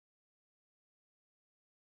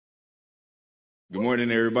Good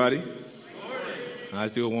morning, everybody. Good morning.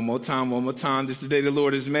 Let's do it one more time. This is the day the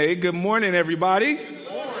Lord has made. Good morning, everybody. Good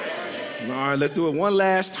morning. All right, let's do it one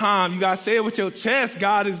last time. You got to say it with your chest.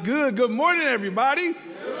 God is good. Good morning, everybody.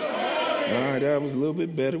 Good morning. All right, that was a little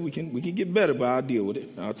bit better. We can get better, but I'll deal with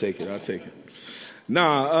it. I'll take it.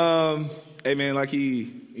 Hey, man, like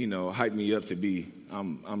he, hyped me up to be,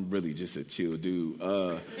 I'm really just a chill dude.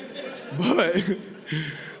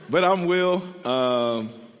 But I'm Will.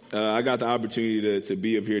 I got the opportunity to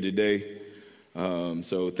be up here today.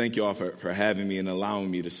 So thank you all for having me and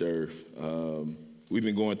allowing me to serve. We've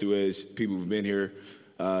been going through, as people who've been here,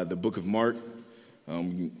 the book of Mark.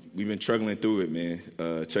 We've been struggling through it, man,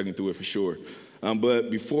 chugging through it for sure.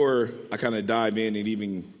 But before I kind of dive in and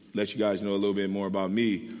even let you guys know a little bit more about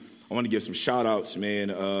me, I want to give some shout outs,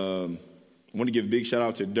 man. I want to give a big shout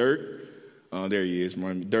out to Dirk. There he is,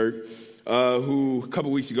 Dirk, who a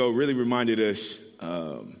couple weeks ago really reminded us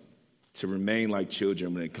to remain like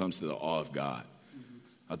children when it comes to the awe of God.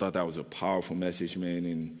 I thought that was a powerful message, man,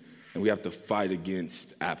 and we have to fight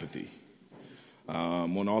against apathy. I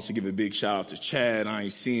want to also give a big shout out to Chad. I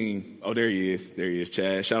ain't seen, there he is,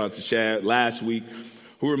 Chad. Shout out to Chad last week,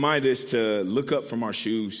 who reminded us to look up from our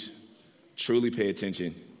shoes, truly pay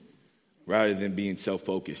attention, rather than being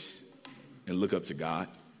self-focused, and look up to God.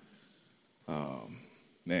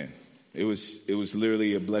 Man, it was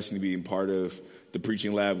literally a blessing to be part of the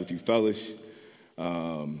preaching lab with you fellas.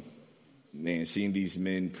 Man, seeing these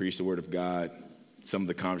men preach the word of God, some of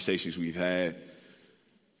the conversations we've had,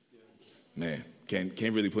 man, can't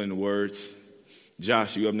really put into words.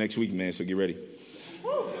 Josh, you up next week, man, so get ready.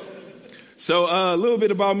 So a little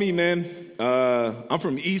bit about me, man. I'm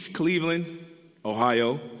from East Cleveland,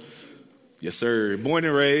 Ohio. Yes, sir. Born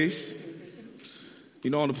and raised.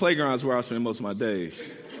 On the playground is where I spend most of my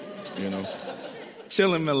days.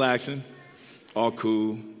 Chilling, relaxing. All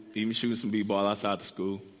cool. Even shooting some b-ball outside the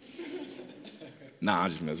school. Nah, I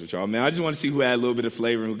just mess with y'all, man. I just want to see who had a little bit of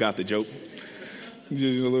flavor and who got the joke. Just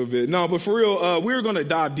a little bit. No, but for real, we're going to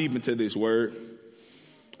dive deep into this word,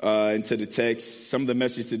 into the text. Some of the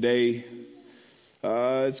message today,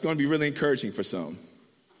 it's going to be really encouraging for some.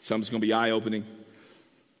 Some is going to be eye-opening.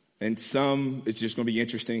 And some, it's just going to be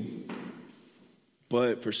interesting.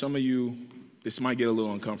 But for some of you, this might get a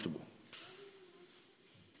little uncomfortable.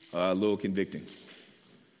 A little convicting.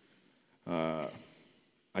 I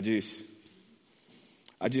just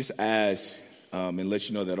ask and let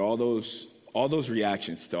you know that all those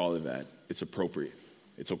reactions to all of that, it's appropriate.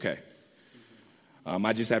 It's okay.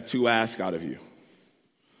 I just have two asks out of you.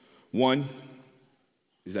 One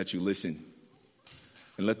is that you listen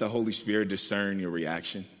and let the Holy Spirit discern your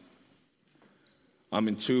reaction.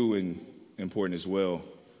 And two, and important as well,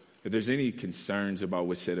 if there's any concerns about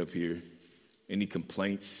what's said up here, any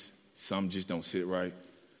complaints, some just don't sit right,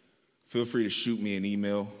 feel free to shoot me an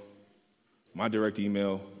email. My direct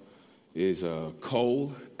email is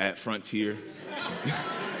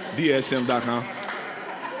cole@frontierdsm.com.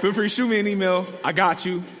 Feel free to shoot me an email. I got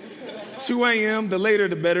you. 2 a.m., the later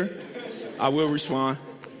the better. I will respond.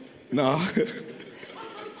 No.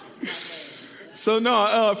 So,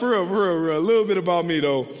 no, for real, a little bit about me,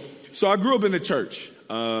 though. So I grew up in the church.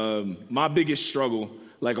 My biggest struggle,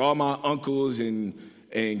 like all my uncles and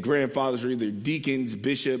grandfathers were either deacons,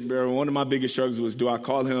 bishop. One of my biggest struggles was, do I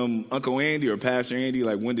call him Uncle Andy or Pastor Andy?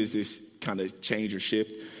 Like, when does this kind of change or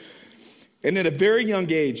shift? And at a very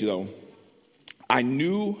young age, though, I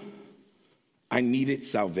knew I needed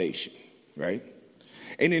salvation, right?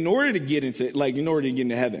 And in order to get into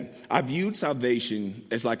heaven, I viewed salvation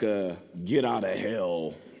as like a get out of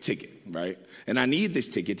hell ticket, right? And I need this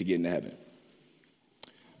ticket to get into heaven.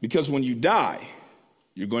 Because when you die,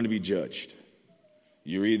 you're going to be judged.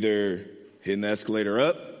 You're either hitting the escalator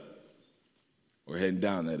up or heading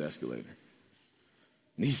down that escalator.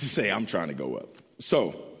 Needs to say, I'm trying to go up.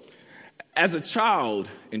 So, as a child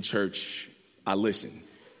in church, I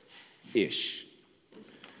listened-ish.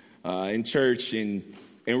 In church and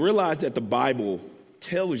realized that the Bible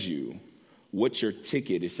tells you what your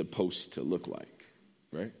ticket is supposed to look like,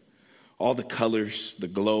 right? All the colors, the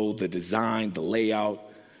glow, the design, the layout,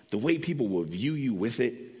 the way people will view you with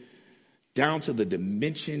it, down to the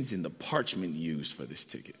dimensions and the parchment used for this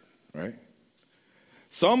ticket, right?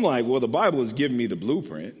 So I'm like, well, the Bible is giving me the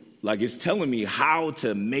blueprint. Like, it's telling me how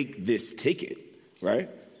to make this ticket, right?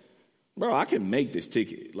 Bro, I can make this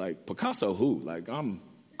ticket. Like, Picasso who? Like, I'm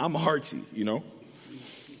artsy,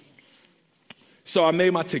 So I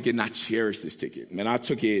made my ticket, and I cherished this ticket. Man, I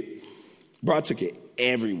took it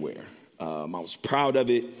everywhere. I was proud of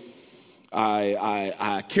it.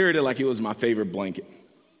 I carried it like it was my favorite blanket.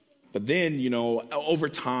 But then, over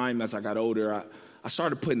time, as I got older, I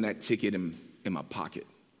started putting that ticket in in my pocket,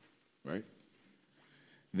 right?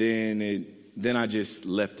 Then I just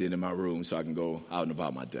left it in my room so I can go out and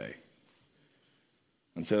about my day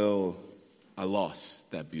until I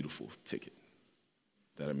lost that beautiful ticket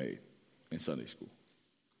that I made in Sunday school.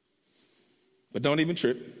 But don't even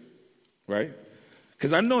trip, right?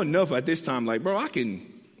 Because I know enough at this time, like, bro, I can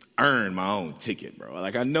earn my own ticket, bro.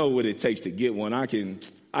 Like, I know what it takes to get one. I can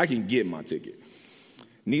get my ticket.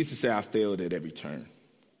 Needs to say I failed at every turn.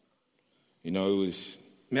 You know, it was,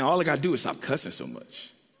 man, all I got to do is stop cussing so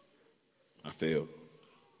much. I failed.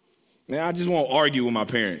 Man, I just won't argue with my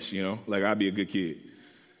parents, you know, like I'd be a good kid.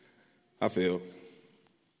 I failed.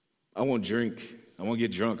 I won't drink. I won't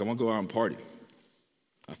get drunk. I won't go out and party.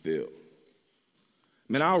 I failed.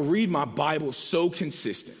 Man, I'll read my Bible so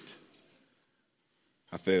consistent.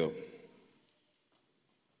 I failed.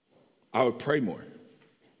 I would pray more.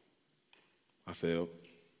 I failed.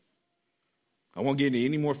 I won't get into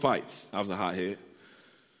any more fights. I was a hothead.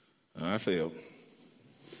 I failed.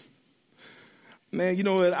 Man, you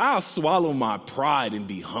know what? I'll swallow my pride and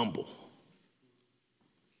be humble.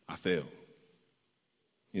 I failed.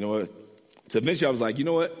 You know what? So eventually I was like, you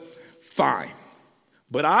know what? Fine.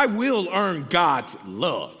 But I will earn God's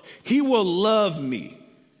love. He will love me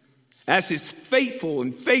as his faithful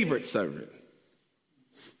and favorite servant.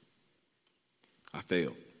 I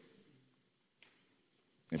failed.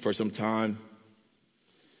 And for some time,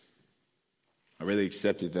 I really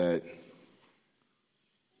accepted that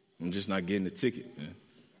I'm just not getting the ticket, man.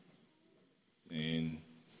 And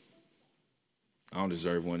I don't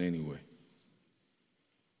deserve one anyway.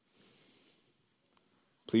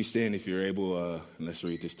 Please stand if you're able, and let's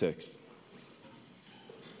read this text.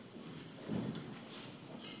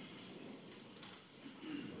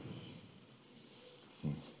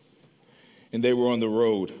 And they were on the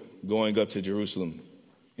road going up to Jerusalem,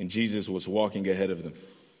 and Jesus was walking ahead of them.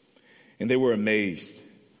 And they were amazed,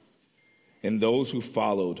 and those who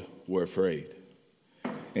followed were afraid.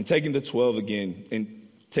 And taking the 12 again,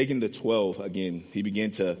 he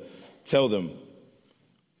began to tell them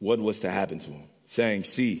what was to happen to him, saying,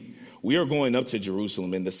 "See, we are going up to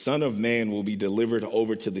Jerusalem, and the Son of Man will be delivered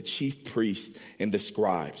over to the chief priests and the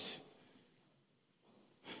scribes.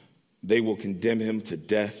 They will condemn him to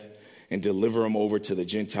death and deliver him over to the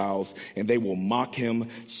Gentiles, and they will mock him,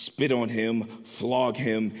 spit on him, flog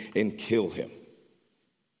him, and kill him.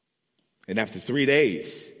 And after 3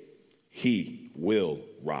 days, he will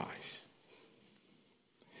rise."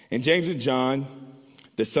 And James and John,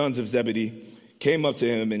 the sons of Zebedee, came up to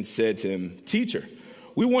him and said to him, "Teacher,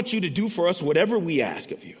 we want you to do for us whatever we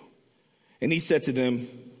ask of you." And he said to them,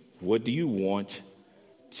 "What do you want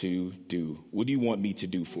to do? What do you want me to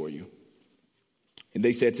do for you?" And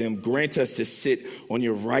they said to him, "Grant us to sit on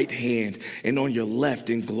your right hand and on your left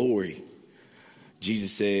in glory."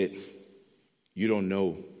 Jesus said, "You don't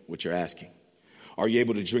know what you're asking. Are you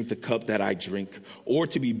able to drink the cup that I drink, or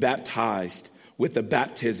to be baptized with the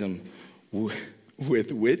baptism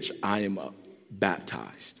with which I am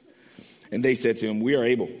baptized?" And they said to him, "We are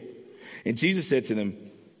able." And Jesus said to them,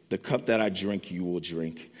 "The cup that I drink, you will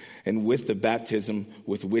drink. And with the baptism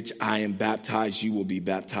with which I am baptized, you will be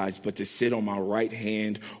baptized. But to sit on my right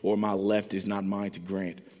hand or my left is not mine to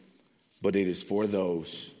grant, but it is for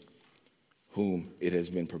those whom it has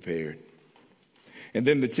been prepared." And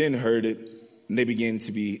then the 10 heard it, and they began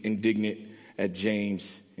to be indignant at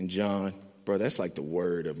James and John. Bro, that's like the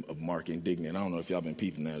word of Mark, indignant. I don't know if y'all been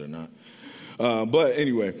peeping that or not. But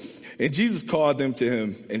anyway, and Jesus called them to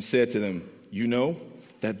him and said to them, "You know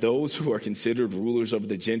that those who are considered rulers of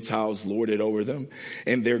the Gentiles lord it over them,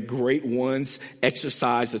 and their great ones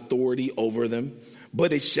exercise authority over them.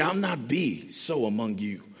 But it shall not be so among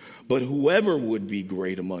you. But whoever would be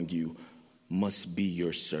great among you must be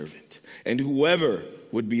your servant. And whoever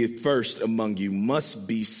would be first among you must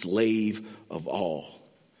be slave of all.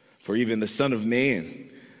 For even the Son of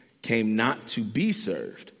Man came not to be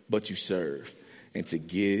served, but to serve, and to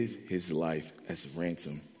give his life as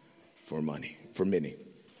ransom for many."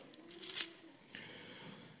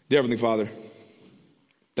 Dear Heavenly Father,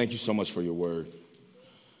 thank you so much for your word.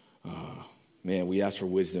 Man, we ask for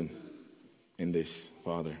wisdom in this,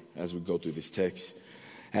 Father, as we go through this text.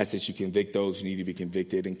 Ask that you convict those who need to be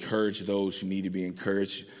convicted, encourage those who need to be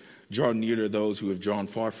encouraged, draw near to those who have drawn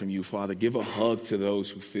far from you, Father. Give a hug to those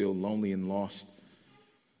who feel lonely and lost.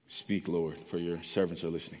 Speak, Lord, for your servants are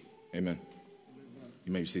listening. Amen.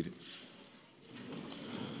 You may be seated.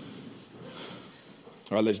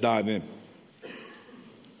 All right, let's dive in.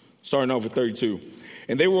 Starting off with 32.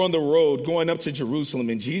 And they were on the road going up to Jerusalem,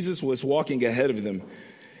 and Jesus was walking ahead of them.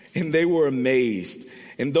 And they were amazed.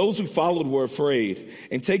 And those who followed were afraid.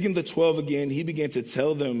 And taking the 12 again, he began to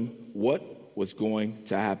tell them what was going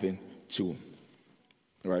to happen to him.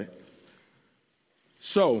 All right?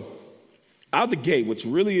 So, out the gate, what's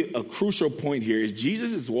really a crucial point here is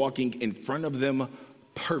Jesus is walking in front of them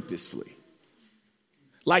purposefully,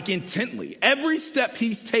 like intently. Every step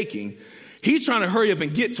he's taking, he's trying to hurry up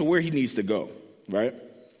and get to where he needs to go, right?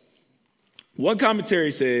 One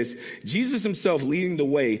commentary says, Jesus himself leading the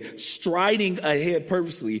way, striding ahead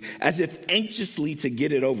purposely, as if anxiously to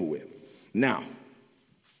get it over with. Now,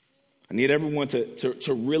 I need everyone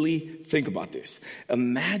to really think about this.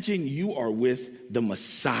 Imagine you are with the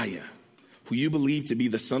Messiah, who you believe to be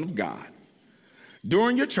the Son of God.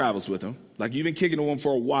 During your travels with him, like you've been kicking it with him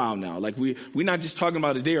for a while now, like we're not just talking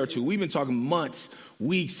about a day or two, we've been talking months,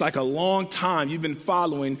 weeks, like a long time. You've been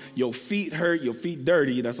following, your feet hurt, your feet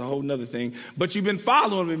dirty, that's a whole nother thing, but you've been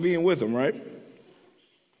following him and being with him, right?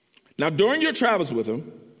 Now, during your travels with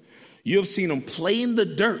him, you have seen him play in the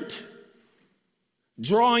dirt,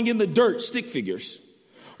 drawing in the dirt stick figures,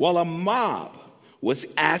 while a mob was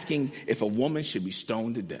asking if a woman should be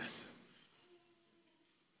stoned to death.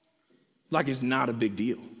 Like it's not a big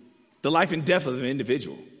deal. The life and death of an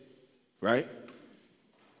individual, right?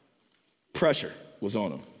 Pressure was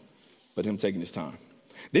on him, but him taking his time.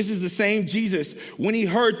 This is the same Jesus when he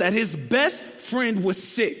heard that his best friend was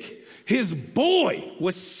sick. His boy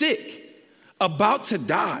was sick, about to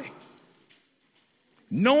die.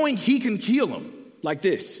 Knowing he can heal him like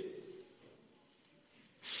this.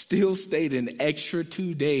 Still stayed an extra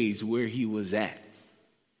 2 days where he was at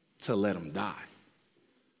to let him die.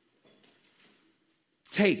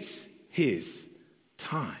 Takes his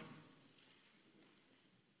time.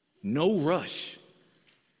 No rush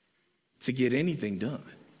to get anything done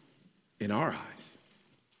in our eyes.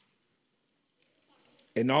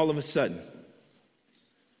 And all of a sudden,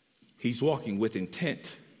 he's walking with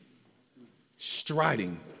intent,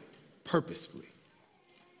 striding purposefully.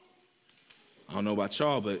 I don't know about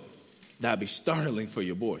y'all, but that'd be startling for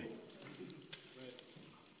your boy.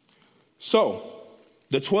 So,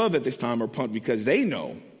 the 12 at this time are pumped because they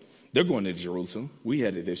know they're going to Jerusalem. We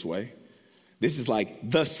headed this way. This is like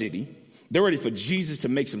the city. They're ready for Jesus to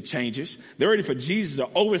make some changes. They're ready for Jesus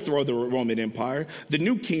to overthrow the Roman Empire, the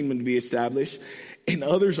new kingdom to be established. And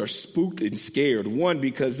others are spooked and scared. One,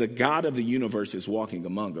 because the God of the universe is walking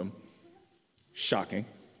among them. Shocking.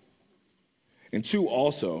 And two,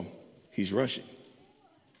 also, he's rushing.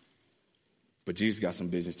 But Jesus got some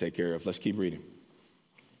business to take care of. Let's keep reading.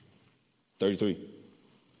 33.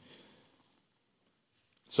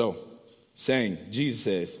 So, saying, Jesus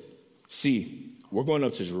says, see, we're going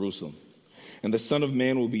up to Jerusalem, and the Son of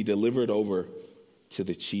Man will be delivered over to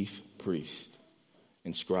the chief priests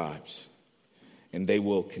and scribes, and they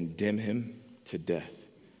will condemn him to death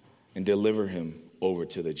and deliver him over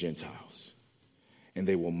to the Gentiles. And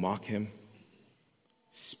they will mock him,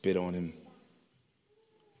 spit on him,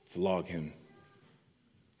 flog him,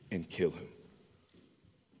 and kill him.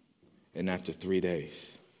 And after 3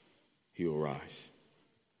 days, he will rise.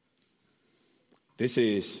 This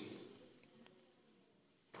is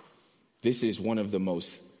one of the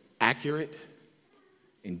most accurate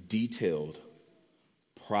and detailed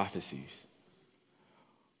prophecies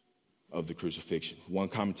of the crucifixion. One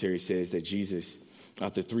commentary says that Jesus,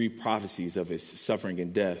 after 3 prophecies of his suffering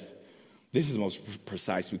and death, this is the most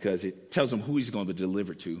precise because it tells him who he's going to be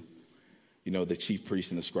delivered to. You know, the chief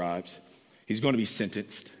priests and the scribes. He's going to be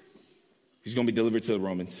sentenced. He's going to be delivered to the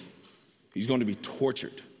Romans. He's going to be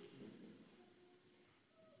tortured.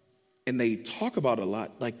 And they talk about a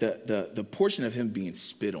lot, like the portion of him being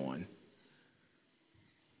spit on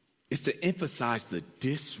is to emphasize the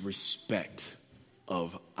disrespect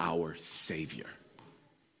of our Savior.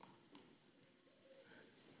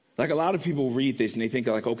 Like a lot of people read this and they think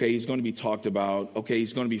like, okay, he's going to be talked about. Okay,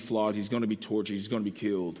 he's going to be flogged. He's going to be tortured. He's going to be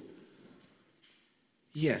killed.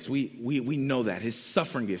 Yes, we know that. His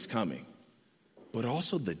suffering is coming. But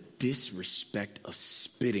also the disrespect of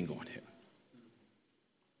spitting on him.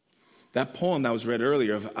 That poem that was read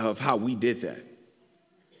earlier of how we did that.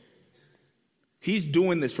 He's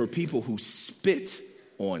doing this for people who spit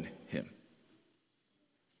on him.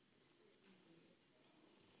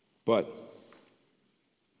 But,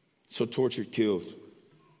 so tortured, killed,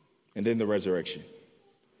 and then the resurrection.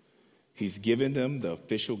 He's given them the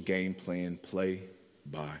official game plan, play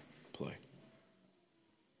by play.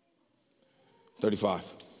 35.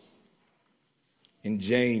 And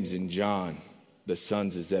James and John, the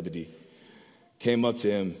sons of Zebedee, came up to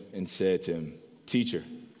him and said to him, Teacher,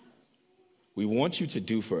 we want you to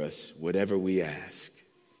do for us whatever we ask.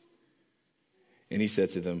 And he said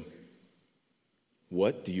to them,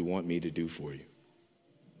 what do you want me to do for you?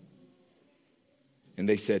 And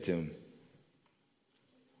they said to him,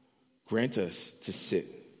 grant us to sit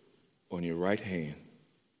on your right hand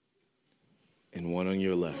and one on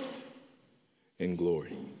your left in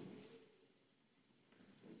glory.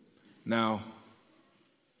 Now,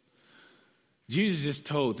 Jesus just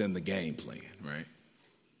told them the game plan, right?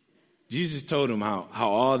 Jesus told them how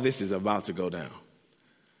all this is about to go down.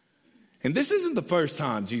 And this isn't the first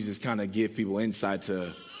time Jesus kind of give people insight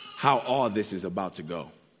to how all this is about to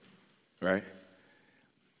go, right?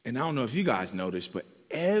 And I don't know if you guys noticed, but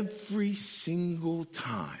every single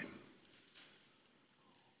time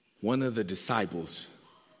one of the disciples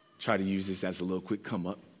tried to use this as a little quick come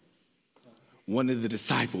up, one of the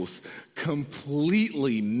disciples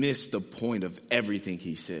completely missed the point of everything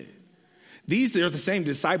he said. These are the same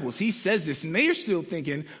disciples. He says this, and they're still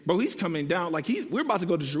thinking, bro, he's coming down. Like, we're about to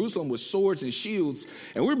go to Jerusalem with swords and shields,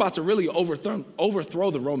 and we're about to really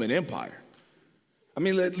overthrow the Roman Empire. I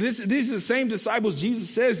mean, these are the same disciples. Jesus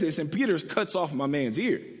says this, and Peter cuts off my man's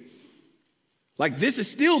ear. Like, this is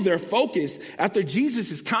still their focus after Jesus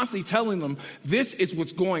is constantly telling them this is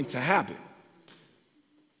what's going to happen.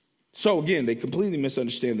 So, again, they completely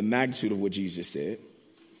misunderstand the magnitude of what Jesus said.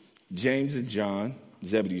 James and John,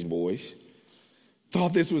 Zebedee's boys,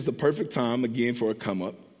 thought this was the perfect time, again, for a come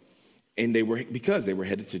up, and because they were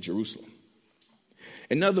headed to Jerusalem.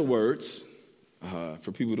 In other words,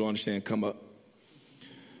 for people to understand come up,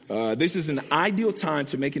 this is an ideal time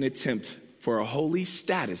to make an attempt for a holy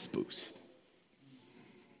status boost.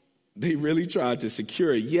 They really tried to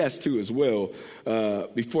secure a yes to as well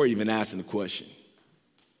before even asking the question.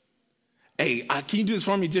 Hey, can you do this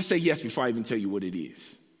for me? Just say yes before I even tell you what it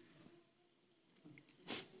is.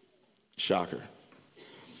 Shocker.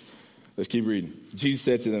 Let's keep reading. Jesus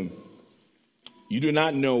said to them, you do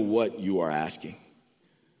not know what you are asking.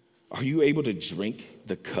 Are you able to drink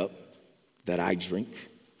the cup that I drink?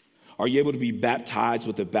 Are you able to be baptized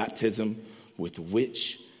with the baptism with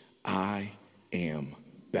which I am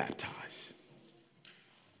baptized?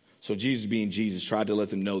 So Jesus, being Jesus, tried to let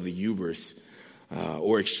them know the hubris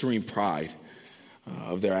or extreme pride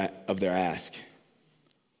of their ask.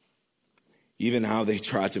 Even how they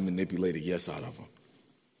tried to manipulate a yes out of them.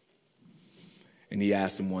 And he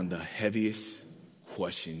asked them one of the heaviest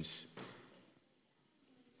questions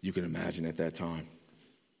you can imagine at that time.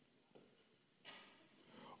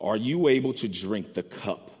 Are you able to drink the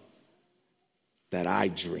cup that I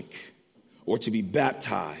drink? Or to be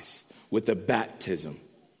baptized with the baptism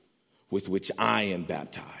with which I am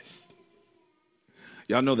baptized?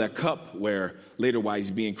 Y'all know that cup where later while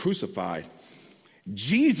he's being crucified,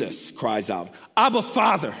 Jesus cries out, Abba,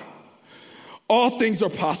 Father, all things are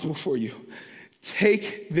possible for you.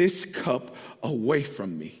 Take this cup away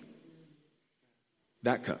from me.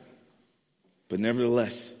 That cup. But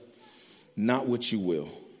nevertheless, not what you will,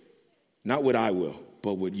 not what I will,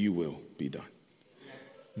 but what you will be done.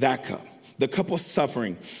 That cup, the cup of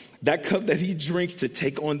suffering, that cup that he drinks to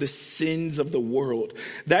take on the sins of the world,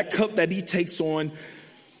 that cup that he takes on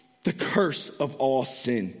the curse of all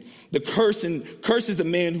sin. The curse is the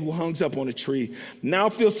man who hangs up on a tree. Now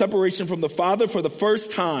feels separation from the Father for the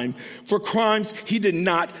first time for crimes he did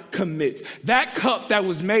not commit. That cup that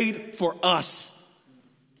was made for us.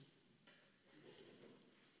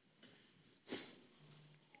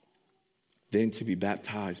 Then to be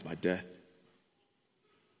baptized by death.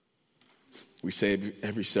 We say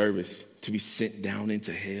every service, to be sent down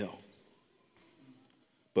into hell.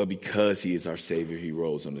 But because he is our Savior, he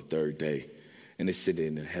rose on the third day and is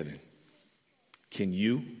sitting in heaven. Can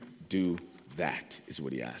you do that, is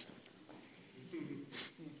what he asked him.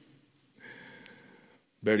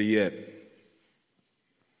 Better yet,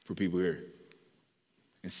 for people here,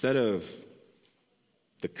 instead of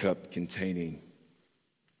the cup containing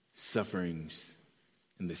sufferings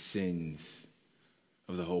and the sins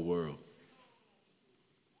of the whole world,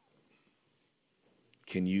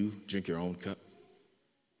 can you drink your own cup?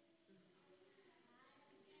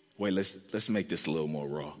 Wait, let's make this a little more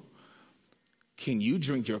raw. Can you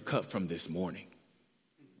drink your cup from this morning?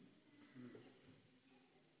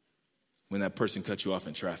 When that person cut you off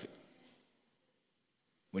in traffic.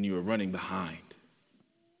 When you were running behind.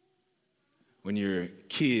 When your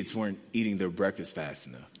kids weren't eating their breakfast fast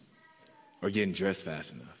enough. Or getting dressed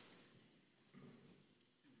fast enough.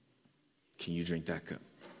 Can you drink that cup?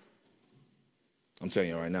 I'm telling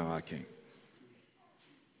you right now, I can't.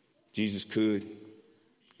 Jesus could.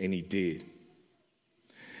 And he did.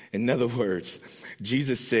 In other words,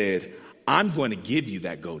 Jesus said, I'm going to give you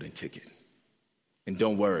that golden ticket. And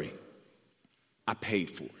don't worry, I paid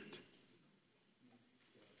for it.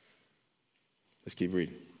 Let's keep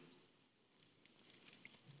reading.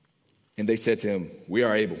 And they said to him, we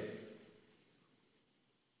are able.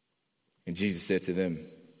 And Jesus said to them,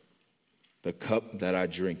 The cup that I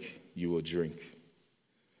drink, you will drink.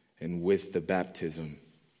 And with the baptism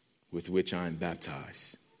with which I am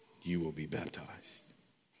baptized, you will be baptized.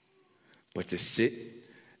 But to sit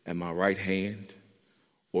at my right hand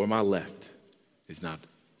or my left is not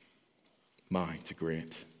mine to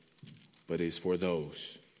grant, but is for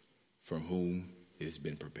those from whom it has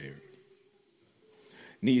been prepared.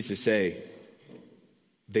 Needs to say,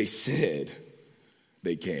 they said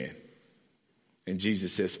they can. And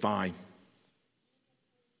Jesus says, fine.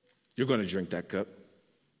 You're going to drink that cup.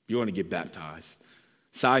 You're going to get baptized.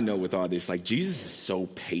 Side note with all this, like, Jesus is so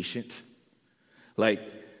patient. Like,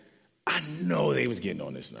 I know they was getting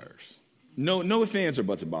on his nerves. No ifs, ands, or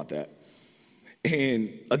buts about that.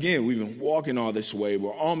 And again, we've been walking all this way.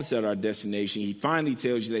 We're almost at our destination. He finally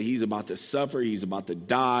tells you that he's about to suffer. He's about to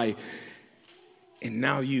die. And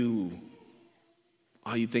now all you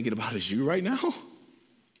thinking about is you right now?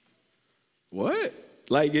 What?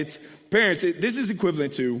 Like, it's parents, this is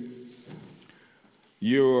equivalent to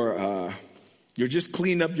you're just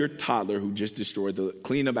cleaning up your toddler who just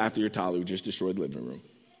clean up after your toddler who just destroyed the living room.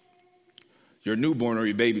 Your newborn or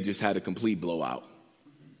your baby just had a complete blowout.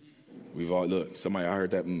 We've all, look, somebody, I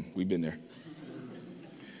heard that, we've been there.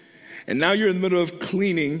 And now you're in the middle of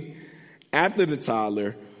cleaning after the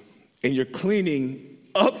toddler, and you're cleaning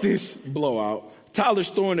up this blowout. Toddler's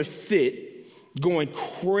throwing a fit, going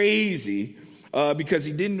crazy because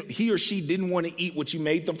he or she didn't want to eat what you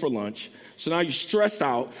made them for lunch. So now you're stressed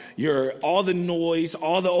out. All the noise,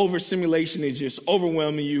 all the overstimulation is just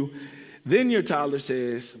overwhelming you. Then your toddler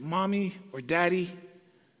says, Mommy or Daddy,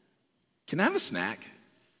 can I have a snack?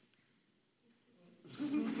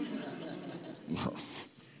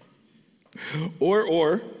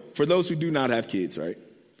 Or for those who do not have kids, right?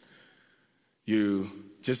 You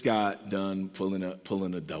just got done pulling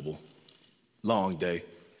a double. Long day.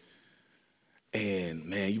 And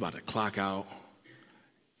man, you about to clock out.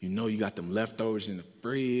 You know you got them leftovers in the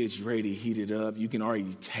fridge, you ready to heat it up. You can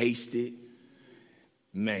already taste it.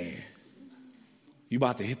 Man, you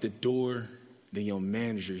about to hit the door, then your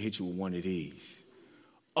manager hits you with one of these.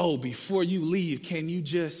 Oh, before you leave, can you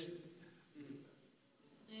just...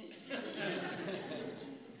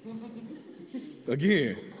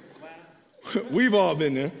 Again, we've all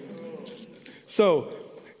been there. So,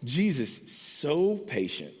 Jesus, so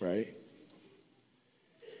patient, right?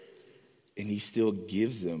 And he still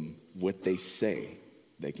gives them what they say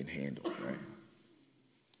they can handle, right?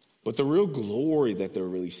 But the real glory that they're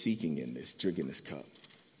really seeking in this, drinking this cup,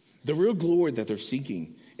 the real glory that they're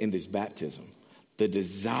seeking in this baptism, the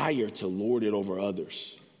desire to lord it over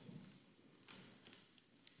others,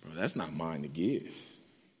 bro, that's not mine to give.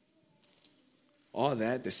 All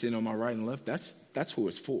that to sit on my right and left, that's who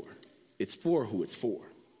it's for. It's for who it's for.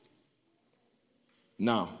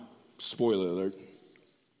 Now, spoiler alert.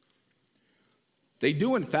 They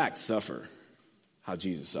do, in fact, suffer how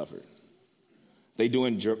Jesus suffered. They do,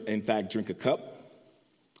 in fact, drink a cup.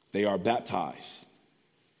 They are baptized.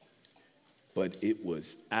 But it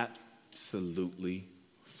was absolutely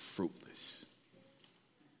fruitless.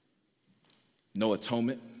 No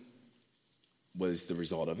atonement was the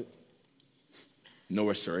result of it. No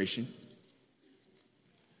restoration.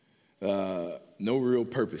 No real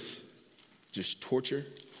purpose. Just torture,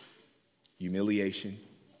 humiliation,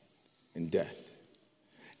 and death.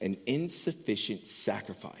 An insufficient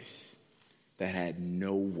sacrifice that had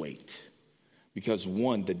no weight. Because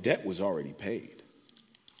one, the debt was already paid.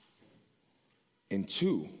 And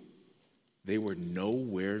two, they were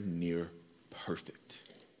nowhere near perfect.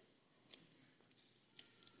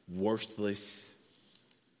 Worthless,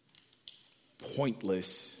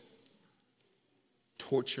 pointless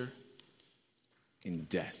torture and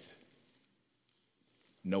death.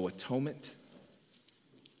 No atonement,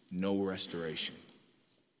 no restoration.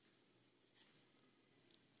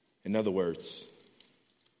 In other words,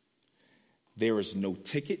 there is no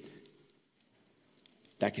ticket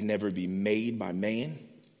that can never be made by man,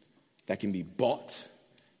 that can be bought,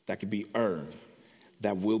 that can be earned,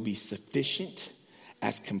 that will be sufficient,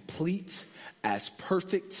 as complete, as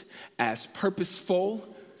perfect, as purposeful,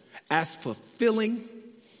 as fulfilling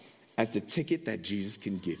as the ticket that Jesus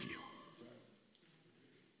can give you.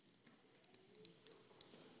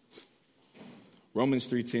 Romans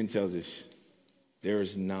 3:10 tells us, there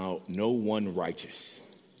is now no one righteous.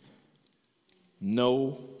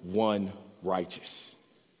 No one righteous.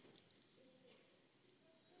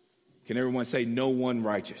 Can everyone say no one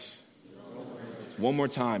righteous? No one righteous. One more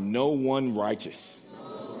time, no one righteous. No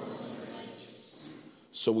one righteous.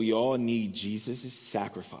 So we all need Jesus'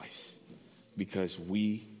 sacrifice because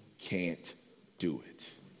we can't do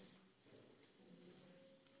it.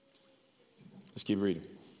 Let's keep reading.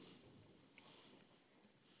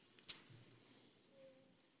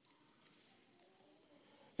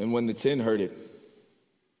 And when the 10 heard it,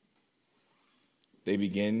 they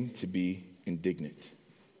began to be indignant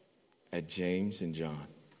at James and John.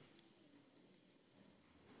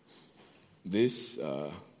 This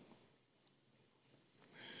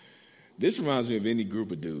reminds me of any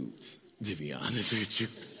group of dudes, to be honest with you.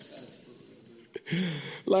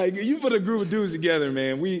 Like, you put a group of dudes together,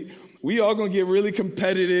 man, we all gonna get really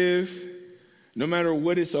competitive. No matter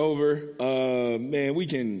what it's over, man, we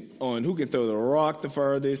can on who can throw the rock the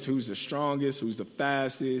furthest, who's the strongest, who's the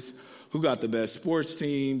fastest, who got the best sports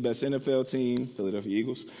team, best NFL team, Philadelphia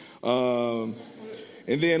Eagles. And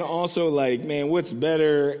then also, like, man, what's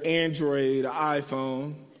better, Android,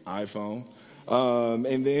 iPhone.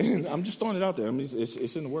 And then, I'm just throwing it out there. I mean,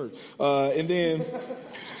 it's in the word. And then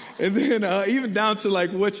even down to,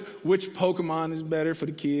 like, which Pokemon is better for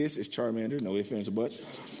the kids. It's Charmander, no ifs, ands, or buts.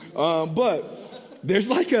 But there's,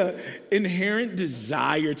 like, a inherent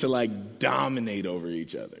desire to, like, dominate over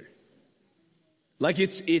each other. Like,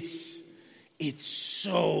 it's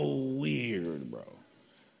so weird, bro.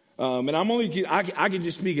 And I can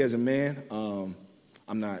just speak as a man.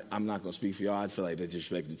 I'm not going to speak for y'all. I feel like that's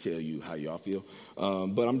disrespectful to tell you how y'all feel. But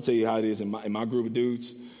I'm going to tell you how it is in my group of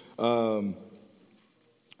dudes.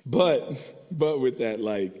 But with that,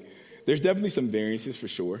 like, there's definitely some variances for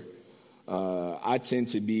sure. I tend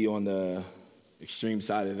to be on the extreme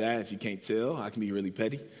side of that. If you can't tell, I can be really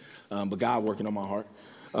petty. But God working on my heart.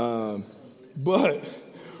 But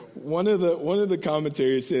one of the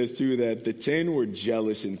commentaries says too that the 10 were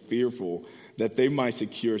jealous and fearful that they might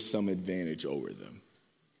secure some advantage over them.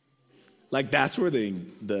 Like, that's where the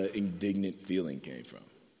indignant feeling came from.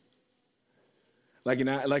 Like,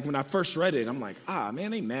 when I first read it, I'm like,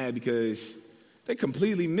 man, they mad because they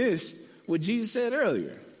completely missed what Jesus said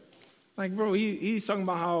earlier. Like, bro, he's talking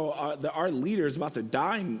about how our leader is about to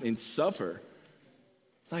die and suffer.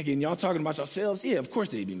 Like, and y'all talking about yourselves? Yeah, of course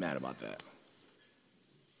they'd be mad about that.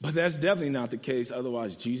 But that's definitely not the case.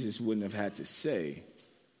 Otherwise, Jesus wouldn't have had to say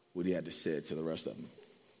what he had to say to the rest of them.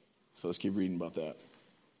 So let's keep reading about that.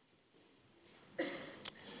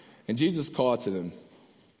 And Jesus called to them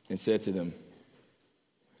and said to them,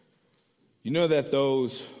 you know that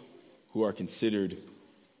those who are considered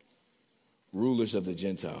rulers of the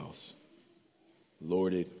Gentiles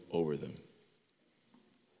lord it over them,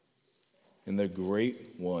 and the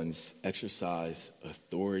great ones exercise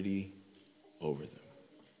authority over them.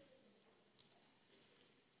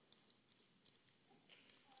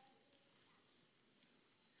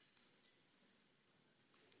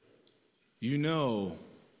 You know,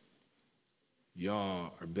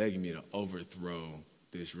 y'all are begging me to overthrow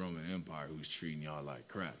this Roman Empire who's treating y'all like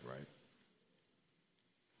crap, right?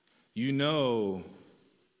 You know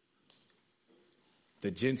the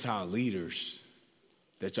Gentile leaders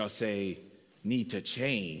that y'all say need to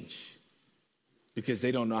change because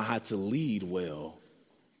they don't know how to lead well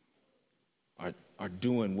are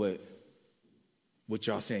doing what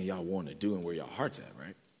y'all saying y'all want to do and where y'all heart's at,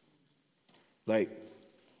 right? Like,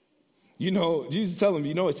 you know, Jesus is telling them,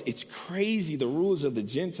 you know, it's crazy. The rulers of the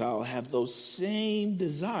Gentile have those same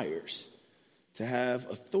desires to have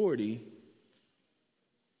authority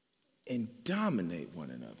and dominate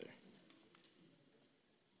one another.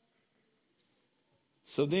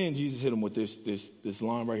 So then Jesus hit him with this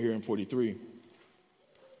line right here in 43.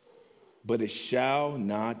 But it shall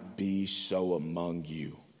not be so among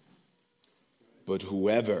you, but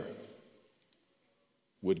whoever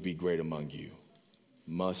would be great among you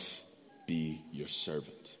must be your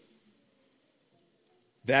servant.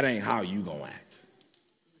 That ain't how you gonna act.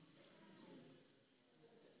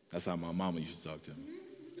 That's how my mama used to talk to me.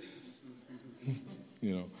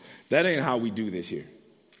 You know, that ain't how we do this here.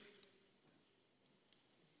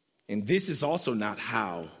 And this is also not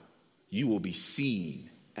how you will be seen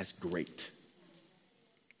as great.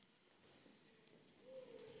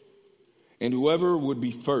 And whoever would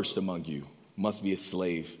be first among you must be a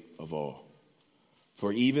slave of all.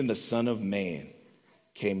 For even the Son of Man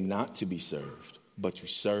came not to be served, but to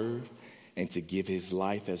serve and to give his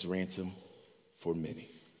life as ransom for many.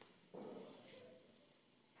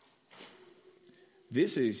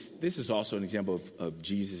 This is also an example of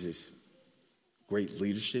Jesus' great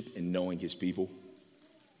leadership in knowing his people.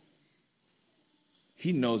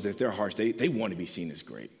 He knows that their hearts, they want to be seen as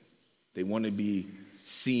great. They want to be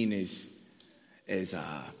seen as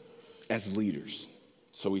leaders.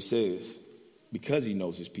 So he says, because he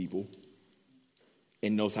knows his people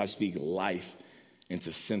and knows how to speak life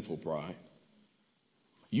into sinful pride,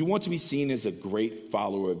 you want to be seen as a great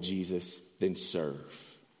follower of Jesus, then serve.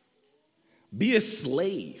 Be a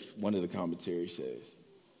slave, one of the commentaries says.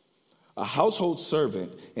 a household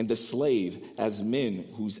servant and the slave as men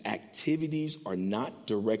whose activities are not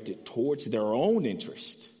directed towards their own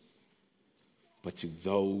interest, but to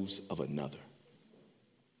those of another.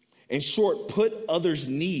 In short, put others'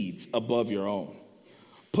 needs above your own.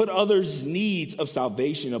 Put others' needs of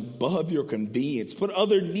salvation above your convenience. Put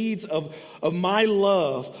other needs of my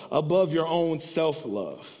love above your own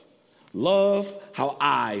self-love. Love how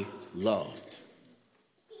I loved.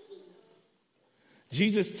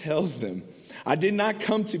 Jesus tells them, I did not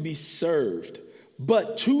come to be served,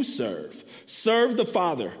 but to serve. Serve the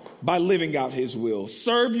Father by living out his will.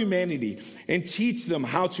 Serve humanity and teach them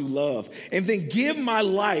how to love. And then give my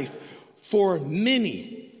life for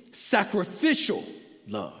many, sacrificial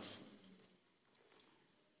love.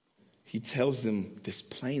 He tells them this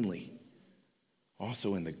plainly,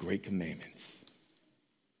 also in the Great Commandments.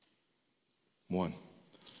 1,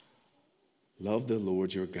 love the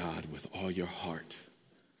Lord your God with all your heart,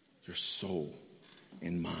 your soul,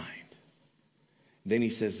 and mind. Then he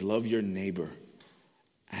says, love your neighbor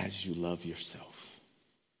as you love yourself.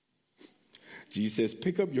 Jesus says,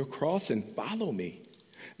 pick up your cross and follow me.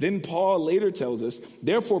 Then Paul later tells us,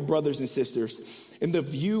 therefore, brothers and sisters, in the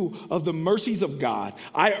view of the mercies of God,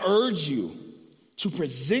 I urge you to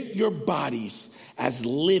present your bodies as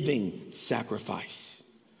living sacrifice,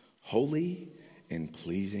 holy and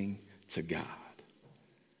pleasing to God.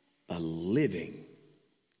 A living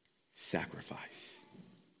sacrifice.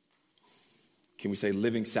 Can we say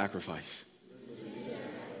living sacrifice? Living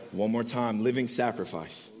sacrifice. One more time, living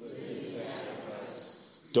sacrifice. Living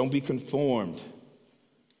sacrifice. Don't be conformed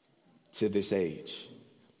to this age,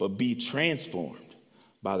 but be transformed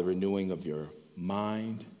by the renewing of your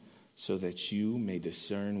mind so that you may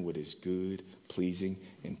discern what is good, pleasing,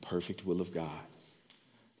 and perfect will of God.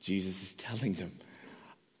 Jesus is telling them,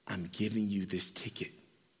 I'm giving you this ticket.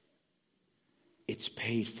 It's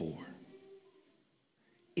paid for.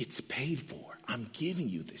 It's paid for. I'm giving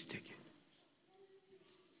you this ticket.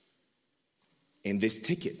 And this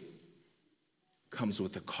ticket comes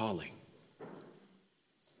with a calling.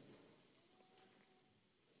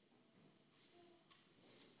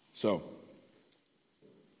 So,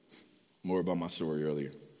 more about my story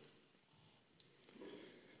earlier.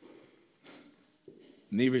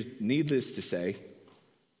 Needless to say,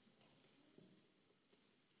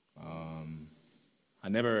 I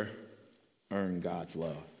never earned God's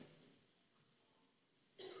love.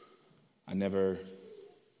 I never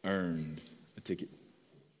earned a ticket.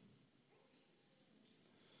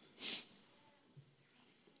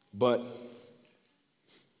 But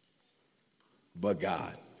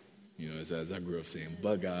God, as I grew up saying,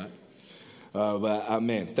 but God.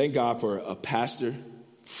 Man, thank God for a pastor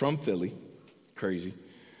from Philly, crazy,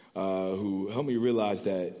 who helped me realize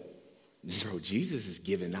that, Jesus is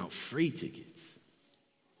giving out free tickets,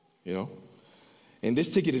 And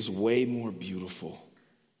this ticket is way more beautiful,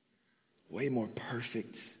 way more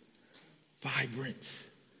perfect, vibrant,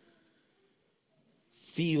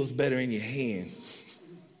 feels better in your hand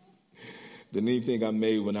than anything I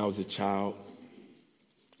made when I was a child.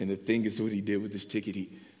 And the thing is, what he did with this ticket,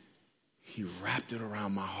 he wrapped it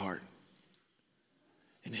around my heart.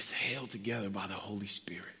 And it's held together by the Holy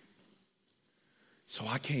Spirit. So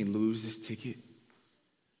I can't lose this ticket.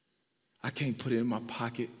 I can't put it in my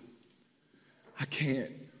pocket. I can't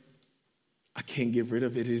get rid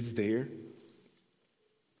of it. It is there.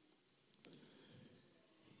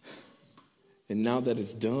 And now that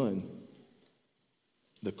it's done,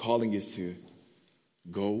 the calling is to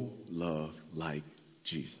go love like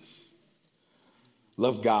Jesus.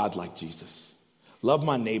 Love God like Jesus. Love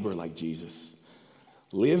my neighbor like Jesus.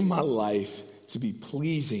 Live my life to be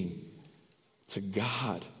pleasing to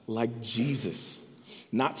God like Jesus.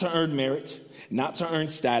 Not to earn merit, not to earn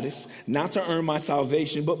status, not to earn my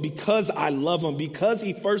salvation, but because I love him, because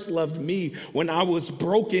he first loved me when I was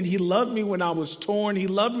broken. He loved me when I was torn. He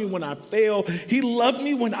loved me when I failed. He loved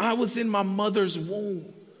me when I was in my mother's womb.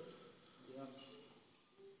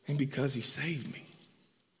 And because he saved me.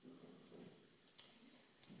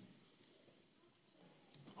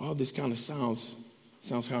 All this kind of sounds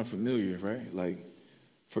kind of familiar, right? Like,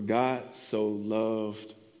 for God so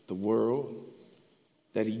loved the world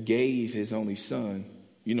that he gave his only son,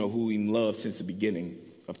 who he loved since the beginning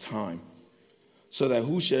of time, so that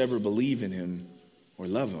who should ever believe in him or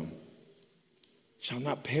love him shall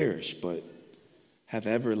not perish, but have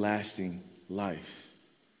everlasting life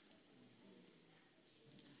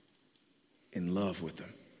in love with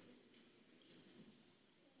him.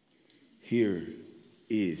 Here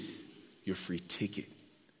is your free ticket.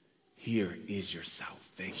 Here is your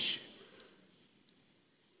salvation.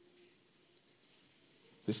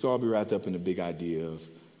 This could all be wrapped up in the big idea of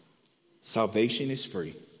Salvation is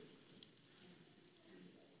free,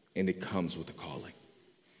 and it comes with a calling.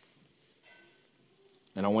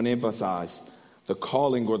 And I want to emphasize, the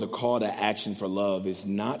calling or the call to action for love is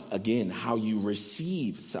not, again, how you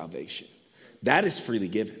receive salvation. That is freely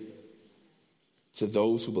given to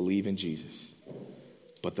those who believe in Jesus.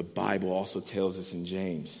 But the Bible also tells us in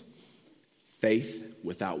James, faith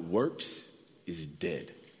without works is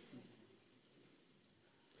dead.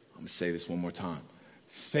 I'm going to say this one more time.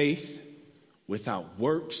 Faith without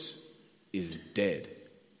works is dead.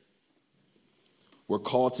 We're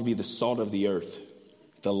called to be the salt of the earth,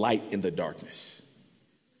 the light in the darkness.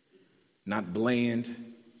 Not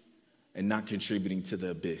bland and not contributing to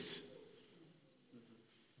the abyss.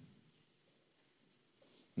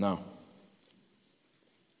 Now,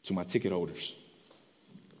 to my ticket holders.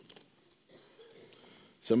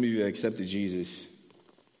 Some of you accepted Jesus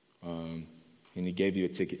and he gave you a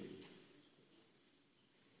ticket.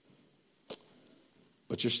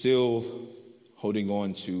 But you're still holding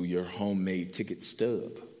on to your homemade ticket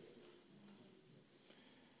stub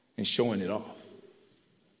and showing it off.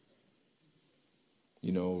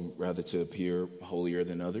 You know, rather to appear holier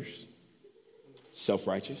than others,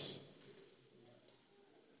 self-righteous,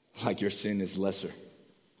 like your sin is lesser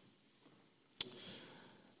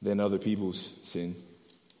than other people's sin.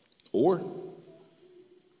 Or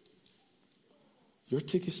your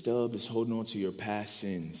ticket stub is holding on to your past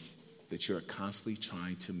sins that you're constantly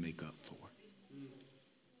trying to make up for.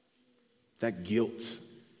 That guilt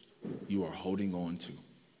you are holding on to.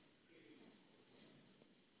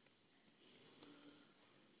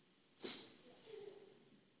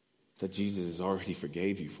 That Jesus has already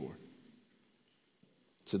forgave you for.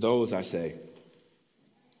 To those I say,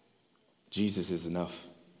 Jesus is enough.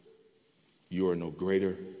 You are no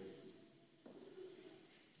greater,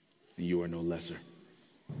 and you are no lesser.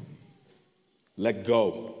 Let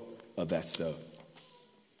go of that stuff.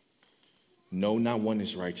 No, not one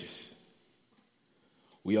is righteous.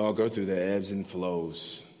 We all go through the ebbs and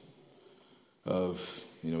flows of,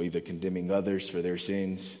 either condemning others for their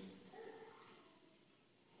sins,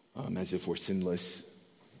 as if we're sinless,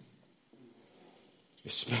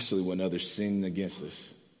 especially when others sin against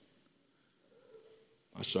us.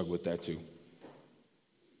 I struggle with that too.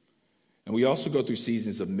 And we also go through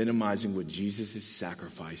seasons of minimizing what Jesus'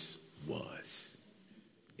 sacrifice was.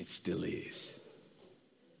 It still is.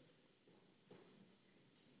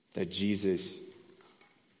 That Jesus,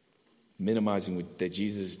 that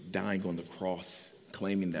Jesus dying on the cross,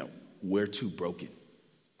 claiming that we're too broken.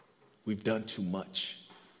 We've done too much.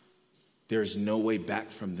 There is no way back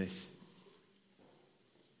from this.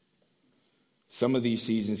 Some of these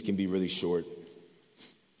seasons can be really short.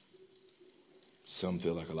 Some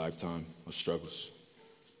feel like a lifetime of struggles.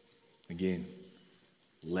 Again,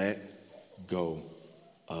 let go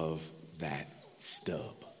of that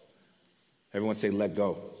stub. Everyone say, let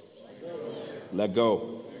go. Let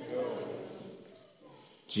go.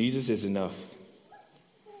 Jesus is enough.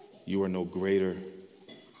 You are no greater,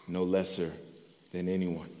 no lesser than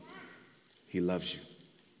anyone. He loves you.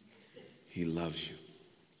 He loves you.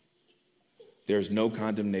 There is no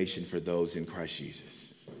condemnation for those in Christ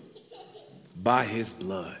Jesus. By his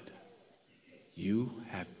blood, you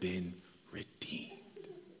have been redeemed.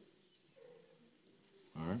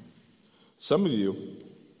 All right? Some of you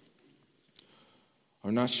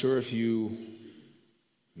are not sure if you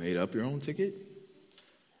made up your own ticket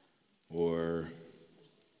or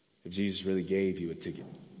if Jesus really gave you a ticket.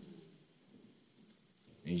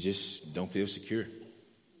 And you just don't feel secure.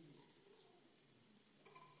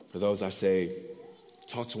 For those, I say,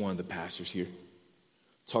 talk to one of the pastors here.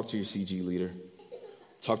 Talk to your CG leader.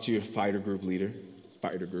 Talk to your fighter group leader.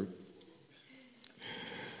 Fighter group.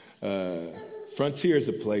 Frontier is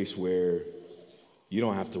a place where you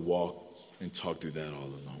don't have to walk and talk through that all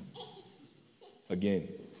alone. Again,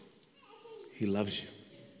 he loves you.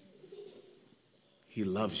 He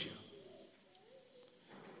loves you.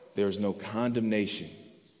 There is no condemnation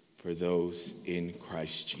for those in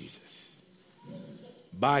Christ Jesus.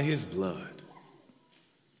 By his blood,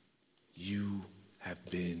 you have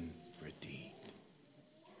been redeemed.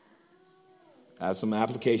 I have some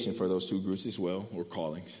application for those two groups as well, or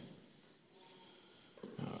callings.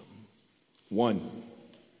 One,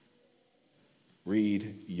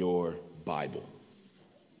 read your Bible.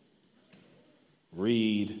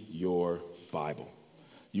 Read your Bible.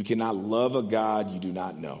 You cannot love a God you do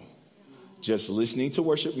not know. Just listening to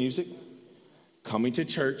worship music, coming to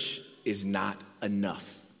church is not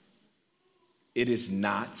enough. It is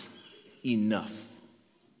not enough.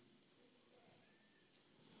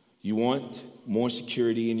 You want more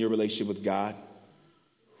security in your relationship with God?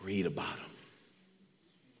 Read about him.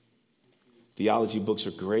 Theology books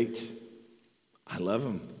are great. I love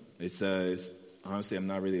them. It's honestly, I'm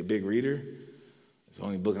not really a big reader. It's the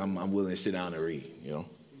only book I'm willing to sit down and read,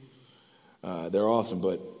 They're awesome,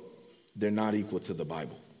 but they're not equal to the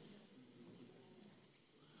Bible.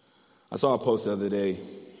 I saw a post the other day.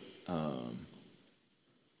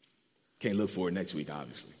 Can't look for it next week,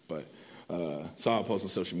 obviously, but saw a post on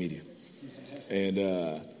social media. And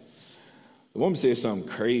the woman said something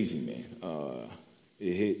crazy, man.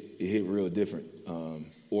 It hit real different.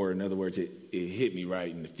 Or in other words, it hit me right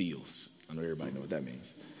in the feels. I know everybody know what that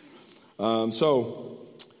means. So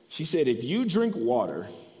she said, if you drink water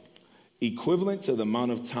equivalent to the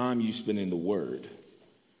amount of time you spend in the Word,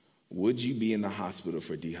 would you be in the hospital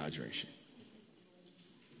for dehydration?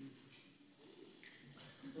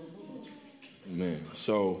 Man,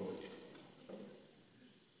 so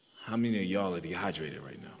how many of y'all are dehydrated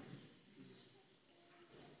right now?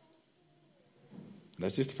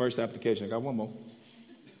 That's just the first application. I got one more.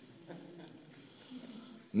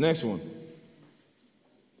 Next one.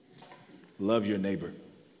 Love your neighbor.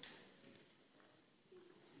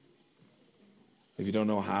 If you don't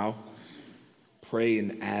know how, pray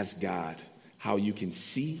and ask God how you can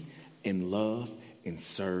see and love and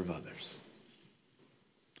serve others.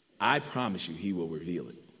 I promise you he will reveal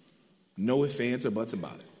it. No ifs, ands, or buts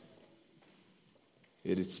about it.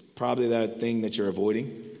 It is probably that thing that you're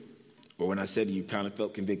avoiding, or when I said you kind of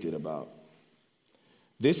felt convicted about.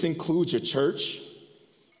 This includes your church,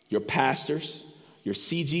 your pastors, your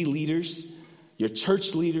CG leaders, your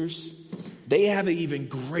church leaders. They have an even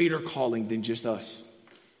greater calling than just us.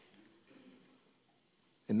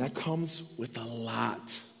 And that comes with a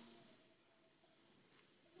lot.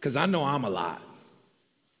 Because I know I'm a lot.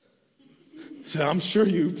 So I'm sure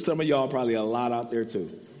some of y'all probably a lot out there too.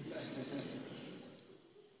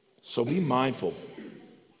 So be mindful.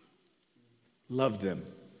 Love them.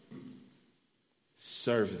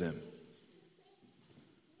 Serve them.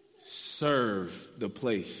 Serve the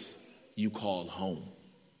place you call home.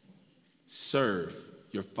 Serve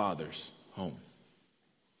your Father's home.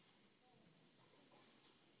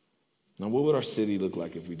 Now, what would our city look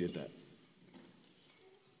like if we did that?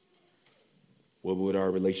 What would our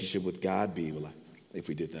relationship with God be like if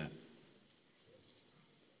we did that?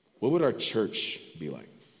 What would our church be like?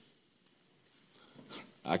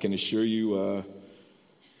 I can assure you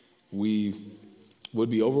we would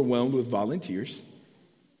be overwhelmed with volunteers.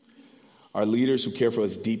 Our leaders who care for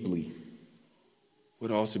us deeply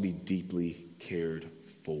would also be deeply cared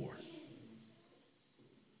for.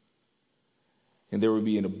 And there would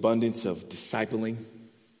be an abundance of discipling,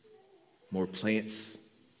 more plants,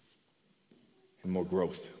 and more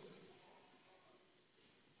growth.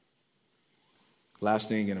 Last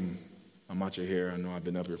thing, and I'm out your hair. I know I've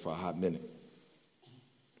been up here for a hot minute.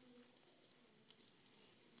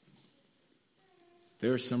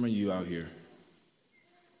 There are some of you out here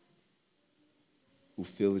who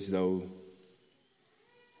feel as though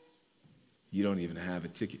you don't even have a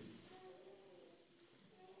ticket.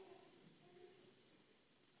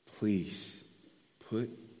 Please put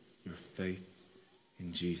your faith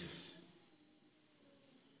in Jesus.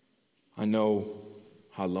 I know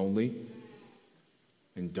how lonely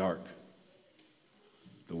and dark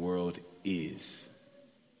the world is.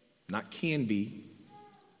 Not can be,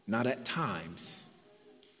 not at times.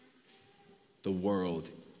 The world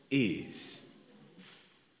is.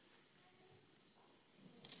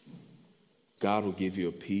 God will give you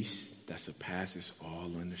a peace that surpasses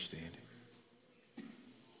all understanding.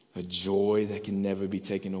 A joy that can never be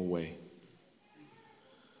taken away.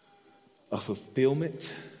 A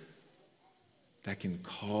fulfillment that can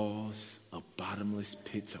cause a bottomless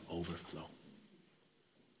pit to overflow.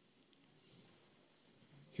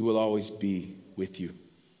 He will always be with you.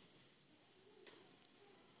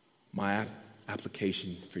 My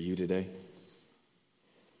application for you today: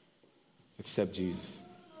 accept Jesus.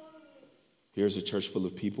 Here's a church full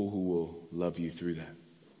of people who will love you through that.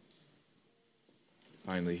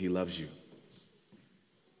 Finally, he loves you.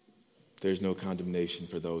 There's no condemnation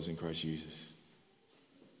for those in Christ Jesus.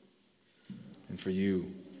 And for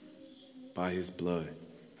you, by his blood,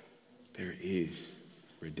 there is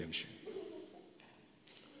redemption.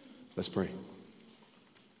 Let's pray.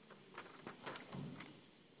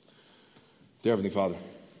 Dear Heavenly Father,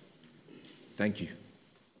 thank you.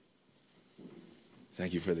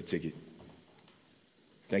 Thank you for the ticket.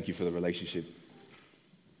 Thank you for the relationship.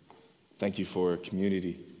 Thank you for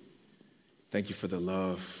community. Thank you for the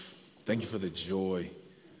love. Thank you for the joy.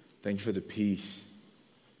 Thank you for the peace.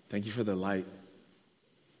 Thank you for the light.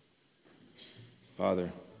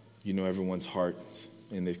 Father, you know everyone's heart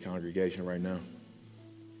in this congregation right now.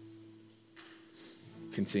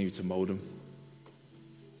 Continue to mold them.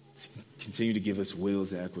 Continue to give us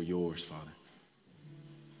wills that echo yours, Father.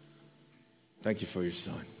 Thank you for your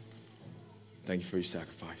Son. Thank you for your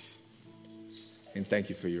sacrifice. And thank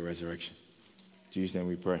you for your resurrection. In Jesus' name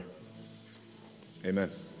we pray. Amen.